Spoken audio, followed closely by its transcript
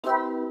Hey,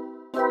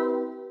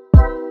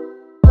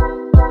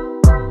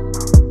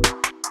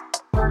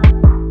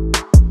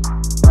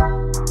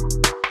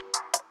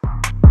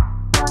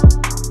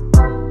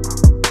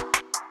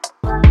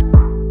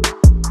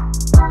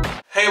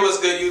 what's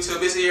good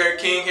YouTube? It's Eric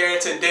King here,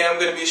 and today I'm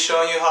going to be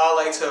showing you how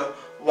I like to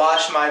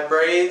wash my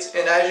braids.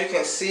 And as you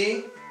can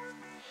see,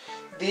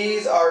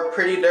 these are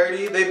pretty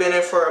dirty. They've been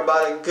in for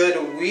about a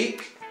good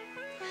week.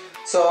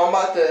 So I'm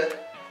about to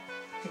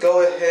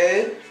go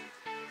ahead,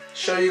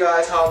 show you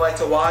guys how I like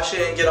to wash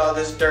it and get all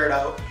this dirt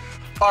out.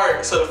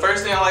 Alright, so the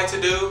first thing I like to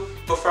do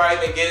before I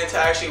even get into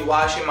actually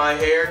washing my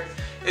hair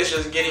is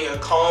just getting a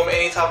comb,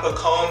 any type of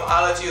comb.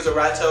 I like to use a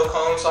rat tail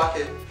comb so I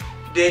can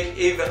dig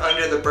even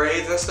under the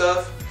braids and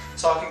stuff,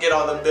 so I can get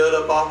all the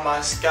buildup off my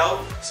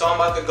scalp. So I'm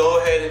about to go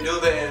ahead and do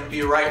that and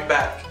be right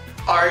back.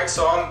 Alright,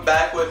 so I'm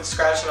back with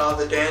scratching all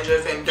the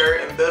dandruff and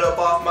dirt and buildup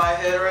off my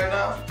head right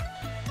now.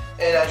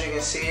 And as you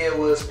can see, it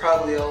was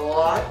probably a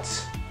lot.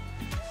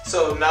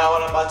 So now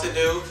what I'm about to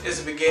do is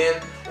begin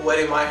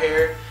wetting my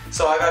hair.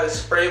 So I got a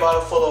spray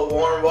bottle full of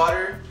warm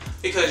water,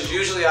 because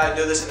usually I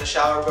do this in the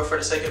shower, but for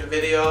the sake of the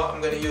video,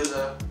 I'm going to use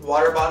a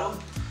water bottle.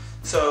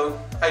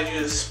 So I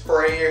just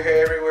spray your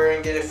hair everywhere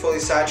and get it fully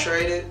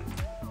saturated.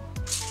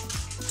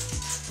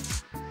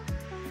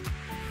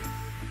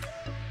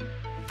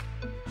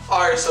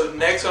 Alright, so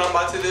next what I'm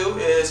about to do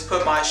is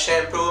put my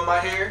shampoo in my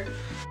hair.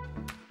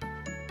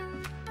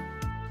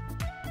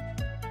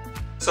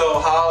 So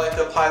how I like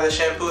to apply the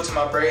shampoo to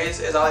my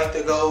braids is I like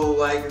to go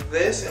like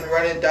this and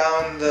run it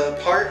down the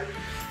part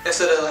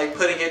instead of like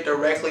putting it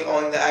directly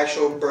on the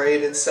actual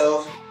braid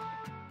itself.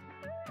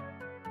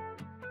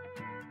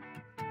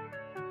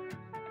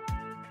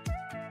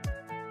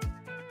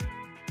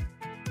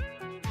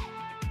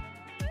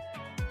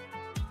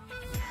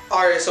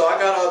 Alright, so I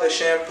got all the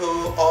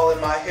shampoo all in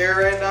my hair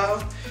right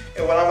now,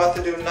 and what I'm about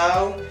to do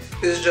now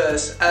is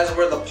just, as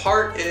where the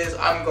part is,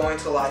 I'm going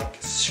to like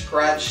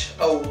scratch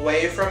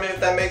away from it, if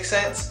that makes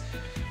sense.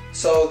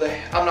 So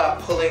I'm not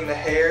pulling the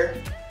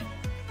hair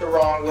the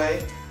wrong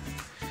way.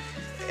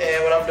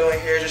 And what I'm doing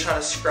here is just trying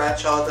to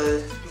scratch all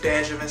the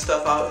dandruff and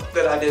stuff out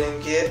that I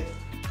didn't get.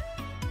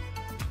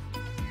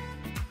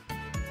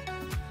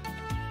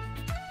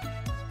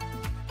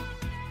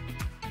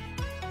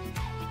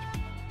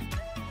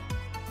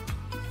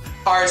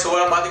 Alright, so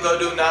what I'm about to go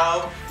do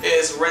now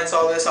is rinse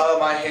all this out of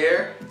my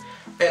hair.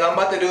 And I'm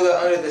about to do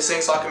that under the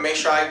sink so I can make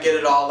sure I get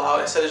it all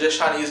out instead of just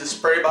trying to use a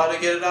spray bottle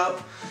to get it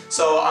out.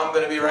 So I'm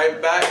going to be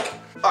right back.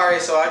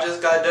 Alright, so I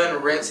just got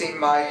done rinsing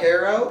my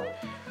hair out.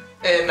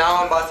 And now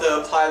I'm about to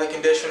apply the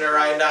conditioner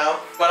right now.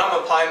 When I'm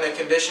applying the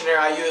conditioner,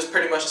 I use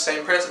pretty much the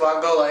same principle. I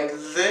go like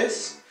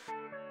this.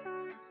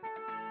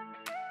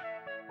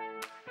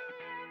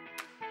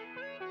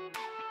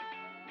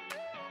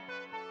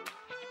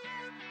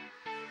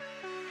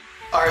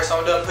 Alright, so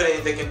I'm done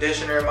putting the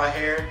conditioner in my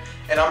hair,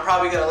 and I'm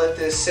probably going to let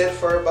this sit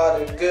for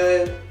about I'm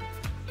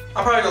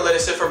probably going to let it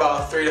sit for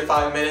about 3 to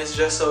 5 minutes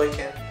just so it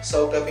can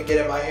soak up and get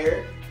in my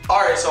hair.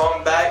 Alright, so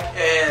I'm back,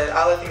 and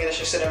I let the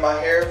conditioner sit in my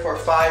hair for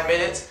 5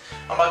 minutes.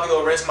 I'm about to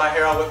go rinse my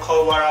hair out with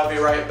cold water. I'll be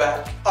right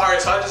back. Alright,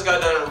 so I just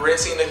got done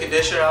rinsing the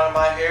conditioner out of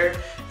my hair,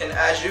 and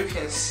as you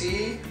can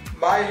see,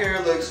 my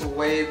hair looks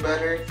way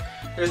better.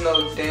 There's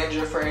no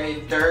dandruff or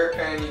any dirt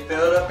or any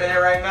buildup in it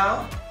right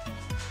now.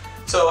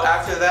 So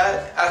after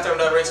that, after I'm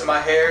done rinsing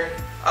my hair,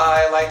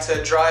 I like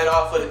to dry it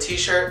off with a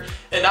t-shirt.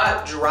 And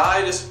not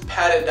dry, just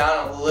pat it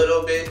down a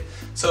little bit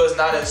so it's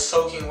not as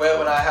soaking wet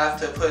when I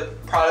have to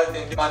put product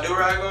and my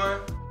do-rag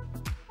on.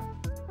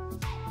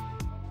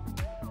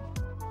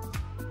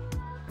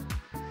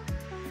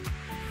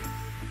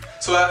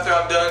 So after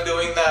I'm done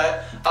doing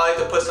that, I like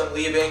to put some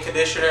leave-in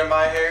conditioner in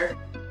my hair.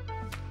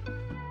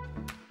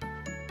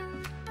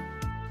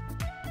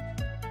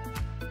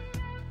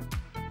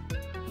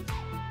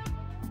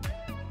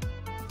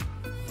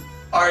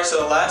 Alright,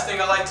 so the last thing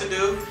I like to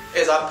do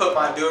is I put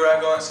my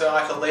do-rag on so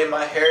I can lay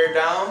my hair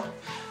down.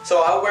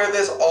 So I wear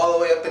this all the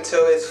way up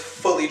until it's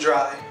fully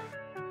dry.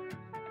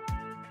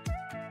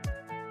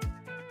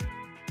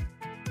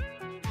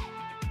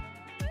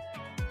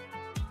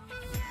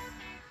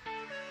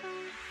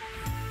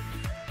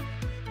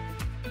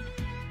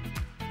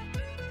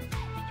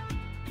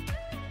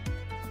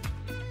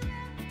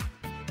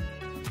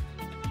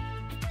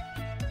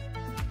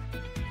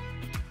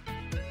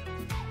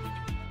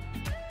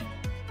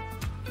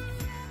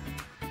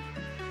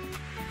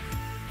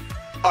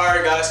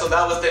 Alright guys, so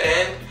that was the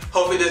end.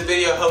 Hopefully this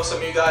video helps some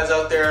of you guys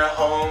out there at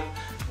home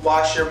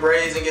wash your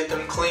braids and get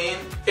them clean.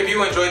 If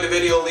you enjoyed the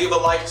video, leave a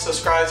like and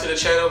subscribe to the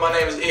channel. My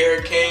name is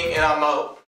Eric King, and I'm out.